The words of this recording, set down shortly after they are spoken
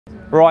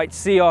Right,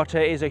 Sea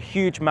Otter is a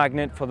huge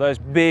magnet for those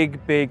big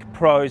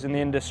pros in the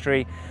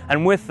industry,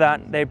 and with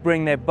that they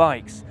bring their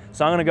bikes.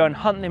 So I'm going to go and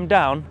hunt them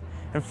down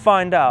and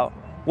find out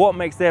what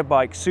makes their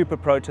bike super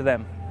pro to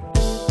them.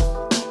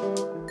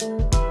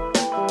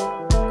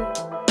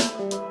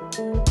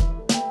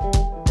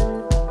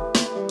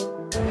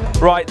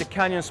 Right, the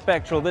Canyon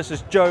Spectral. This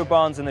is Joe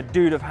Barnes and the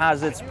Dude of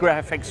Hazards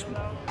graphics.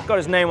 Got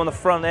his name on the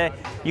front there.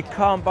 You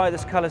can't buy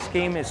this color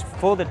scheme, it's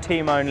for the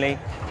team only.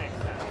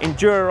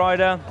 Enduro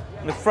rider.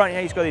 In the front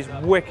here, he's got these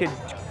wicked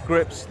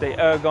grips, the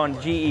Ergon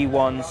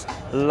GE1s.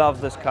 Love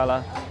this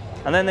color.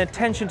 And then the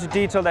attention to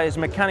detail that his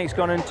mechanic's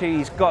gone into.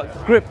 He's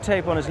got grip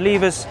tape on his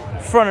levers,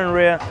 front and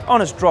rear,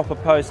 on his dropper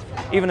post,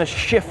 even a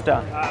shifter.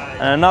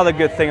 And another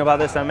good thing about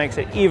this that makes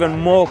it even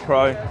more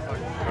pro,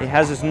 he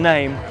has his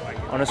name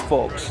on his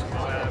forks.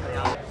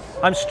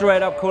 I'm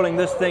straight up calling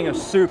this thing a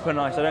super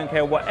nice. I don't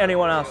care what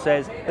anyone else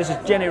says. This is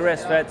Jenny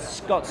Resvet's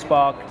Scott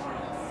Spark.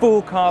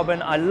 Full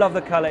carbon. I love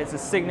the color. It's a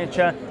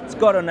signature. It's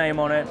got a name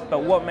on it.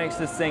 But what makes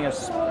this thing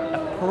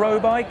a pro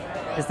bike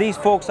is these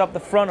forks up the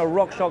front, a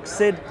RockShox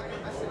Sid.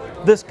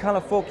 This color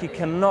fork you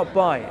cannot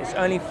buy. It's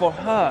only for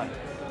her.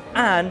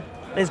 And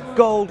there's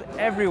gold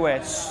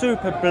everywhere.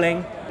 Super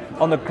bling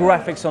on the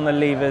graphics on the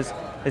levers.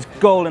 There's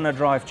gold in the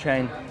drive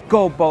chain.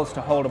 Gold bolts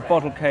to hold a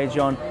bottle cage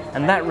on.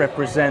 And that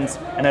represents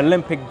an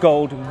Olympic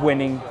gold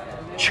winning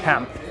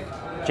champ,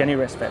 Jenny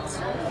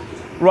Resvet's.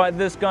 Right,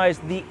 this guy is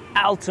the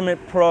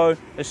ultimate pro, a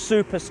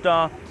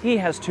superstar. He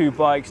has two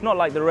bikes, not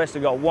like the rest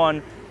have got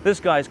one.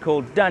 This guy is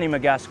called Danny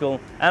McGaskill,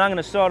 and I'm going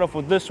to start off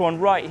with this one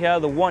right here.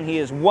 The one he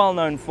is well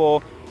known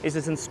for is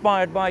his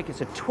inspired bike.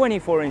 It's a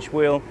 24-inch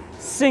wheel,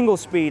 single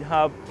speed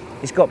hub.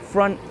 He's got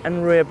front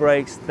and rear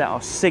brakes that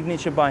are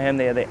signature by him.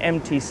 They are the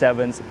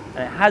MT7s,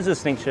 and it has a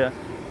signature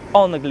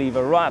on the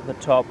lever right up the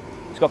top.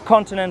 It's got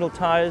Continental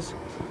tires,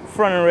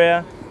 front and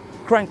rear.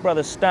 Crank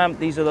Brothers stamp.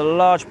 These are the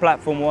large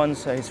platform ones,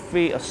 so his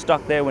feet are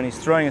stuck there when he's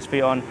throwing his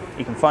feet on.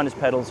 He can find his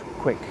pedals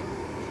quick.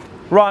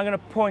 Right, I'm going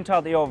to point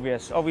out the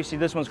obvious. Obviously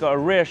this one's got a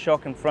rear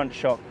shock and front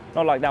shock,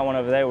 not like that one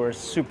over there where it's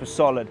super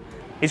solid.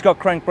 He's got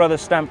Crank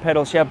Brothers stamp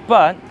pedals here,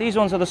 but these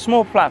ones are the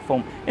small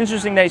platform.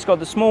 Interesting that he's got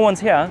the small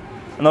ones here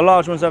and the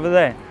large ones over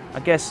there.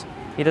 I guess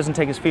he doesn't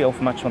take his feet off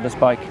much on this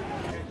bike.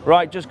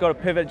 Right, just got to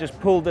pivot, just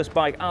pulled this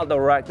bike out the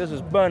rack. This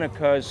is Bernard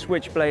Kerr's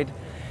Switchblade.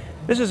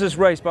 This is his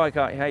race bike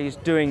out here. He's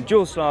doing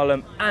dual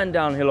slalom and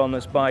downhill on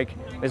this bike.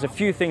 There's a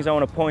few things I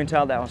want to point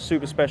out that are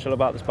super special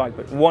about this bike,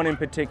 but one in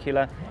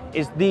particular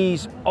is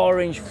these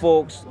orange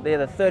forks. They're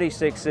the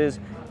 36s,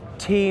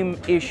 team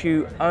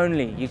issue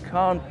only. You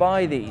can't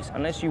buy these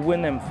unless you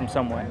win them from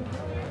somewhere.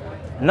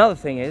 Another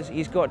thing is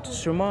he's got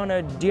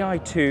Shimano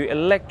Di2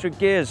 electric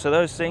gears, so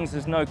those things,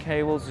 there's no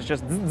cables, it's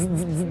just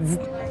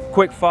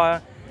quick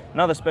fire.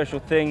 Another special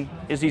thing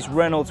is these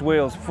Reynolds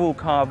wheels, full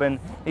carbon.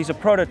 These are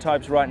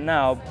prototypes right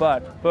now,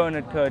 but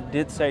Bernard Kerr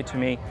did say to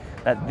me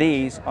that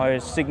these are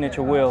his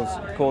signature wheels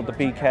called the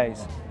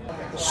BKs.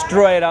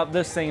 Straight up,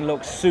 this thing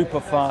looks super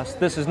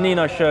fast. This is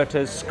Nino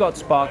Schurter's Scott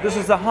Spark. This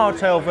is the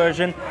hardtail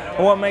version.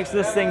 And what makes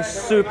this thing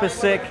super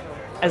sick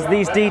is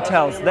these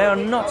details. They are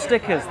not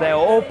stickers. They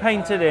are all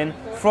painted in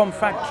from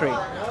factory.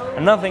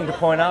 Another thing to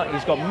point out,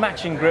 he's got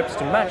matching grips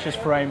to match his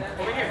frame,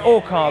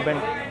 all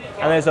carbon.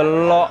 And there's a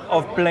lot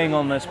of bling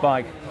on this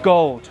bike.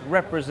 Gold,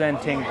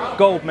 representing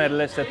gold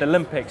medalists at the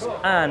Olympics.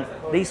 And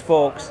these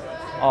forks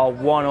are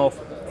one-off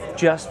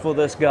just for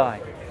this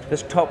guy.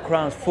 This top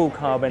crown's full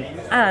carbon,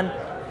 and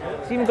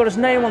he's even got his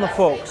name on the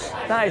forks.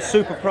 That is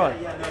super pro.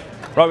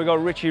 Right, we've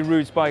got Richie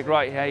Rude's bike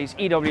right here. He's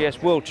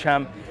EWS world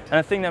champ. And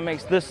the thing that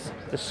makes this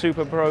the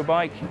super pro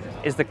bike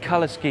is the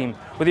color scheme.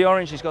 With the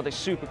orange, he's got these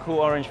super cool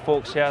orange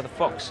forks here. The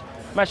Fox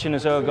matching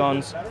his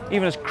Ergons,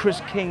 even his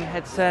Chris King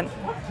headset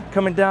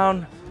coming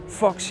down.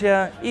 Fox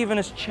here, even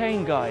his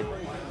chain guide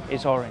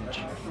is orange.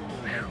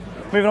 Whew.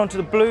 Moving on to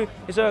the blue,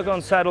 his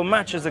Ergon saddle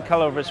matches the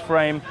color of his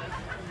frame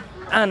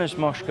and his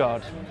mosh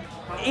guard.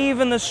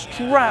 Even the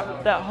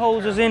strap that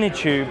holds his inner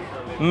tube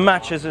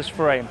matches his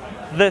frame.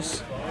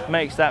 This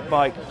makes that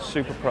bike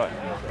super pro.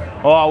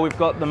 Oh, we've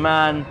got the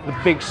man, the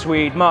big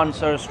Swede, Martin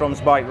Söderström's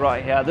bike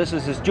right here. This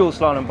is his dual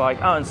slalom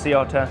bike out in Sea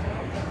Otter.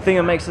 The thing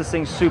that makes this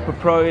thing super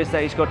pro is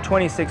that he's got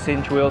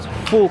 26-inch wheels,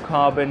 full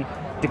carbon,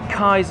 De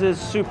Keizers,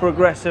 super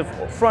aggressive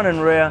front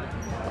and rear.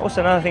 Also,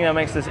 another thing that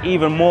makes this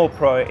even more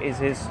pro is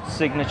his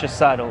signature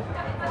saddle.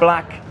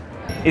 Black,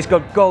 he's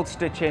got gold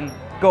stitching,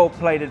 gold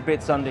plated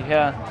bits under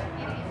here,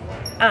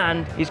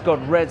 and he's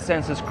got red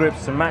sensors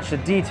grips to match the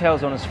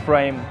details on his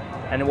frame.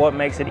 And what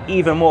makes it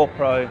even more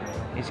pro,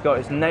 he's got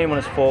his name on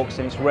his forks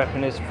and he's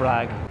repping his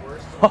flag.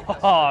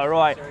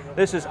 Right,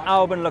 this is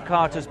Albin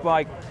Licata's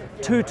bike,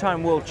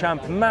 two-time world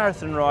champ,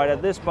 marathon rider.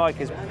 This bike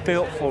is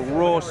built for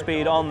raw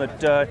speed on the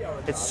dirt.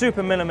 It's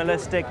super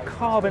minimalistic,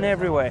 carbon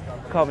everywhere.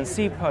 Carbon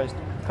seat post,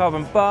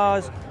 carbon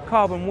bars,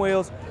 carbon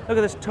wheels. Look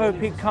at this toe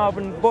peak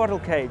carbon bottle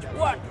cage.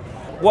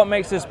 What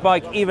makes this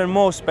bike even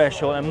more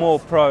special and more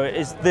pro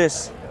is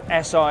this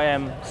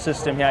SIM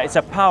system here. It's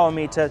a power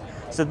meter,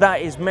 so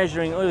that is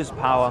measuring all his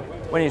power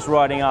when he's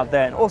riding out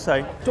there. And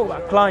also, talk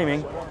about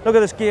climbing, look at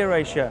this gear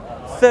ratio,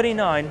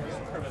 39,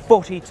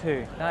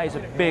 42. That is a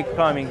big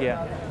climbing gear.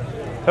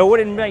 But what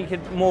didn't make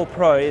it more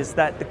pro is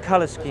that the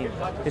color scheme.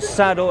 His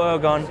saddle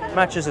ergon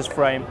matches his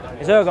frame,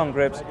 his ergon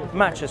grips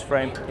matches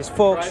frame, his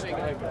forks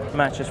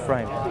matches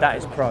frame. That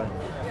is pro.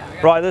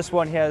 Right, this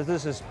one here,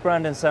 this is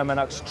Brandon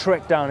Semenuk's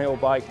trick downhill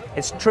bike.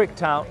 It's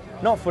tricked out,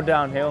 not for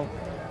downhill,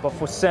 but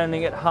for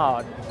sending it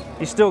hard.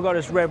 He's still got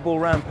his Red Bull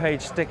Rampage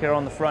sticker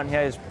on the front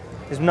here,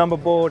 his number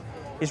board.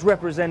 He's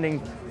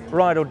representing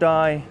ride or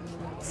die,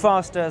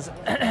 fasters,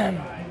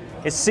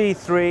 his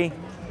C3,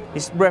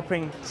 he's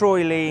repping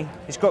Troy Lee,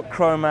 he's got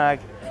Chromag.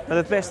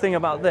 But the best thing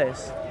about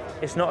this,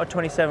 it's not a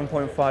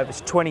 27.5,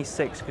 it's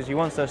 26, because he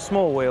wants those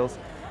small wheels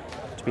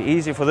to be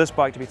easier for this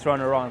bike to be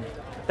thrown around.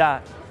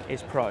 That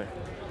is pro.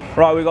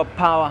 Right, we've got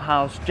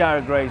Powerhouse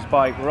Jared Gray's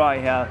bike right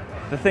here.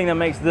 The thing that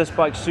makes this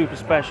bike super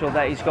special,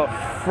 that he's got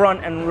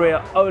front and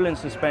rear Olin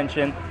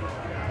suspension.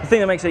 The thing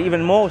that makes it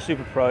even more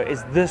super pro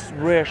is this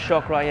rear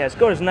shock right here. It's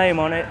got his name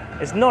on it,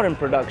 it's not in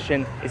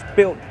production, it's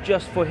built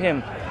just for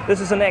him. This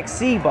is an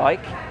XC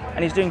bike,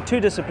 and he's doing 2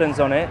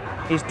 disciplines on it.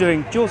 He's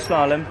doing dual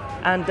slalom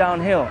and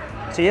downhill.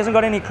 So he hasn't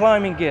got any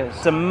climbing gears.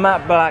 It's a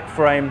matte black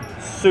frame,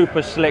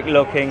 super slick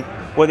looking,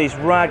 with these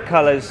rad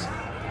colors.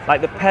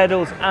 Like the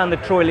pedals and the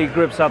Troy Lee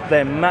grips up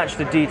there match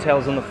the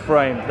details on the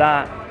frame.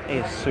 That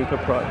is super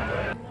pro.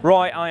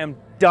 Right, I am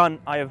done.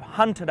 I have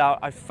hunted out,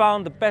 I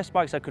found the best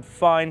bikes I could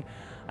find,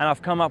 and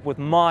I've come up with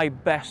my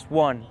best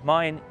one.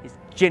 Mine is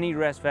Ginny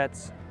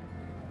Resvet's.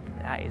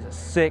 That is a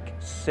sick,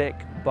 sick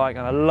bike,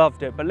 and I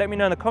loved it. But let me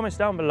know in the comments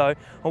down below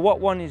on what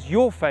one is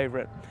your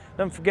favorite.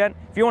 Don't forget,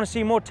 if you want to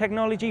see more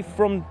technology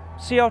from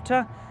Sea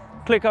Otter,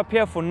 click up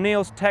here for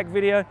Neil's tech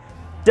video,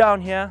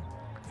 down here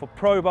for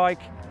Pro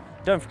Bike.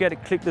 Don't forget to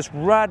click this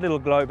rad little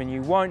globe and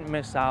you won't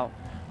miss out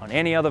on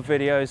any other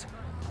videos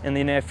in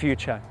the near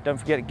future. Don't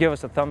forget to give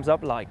us a thumbs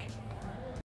up like.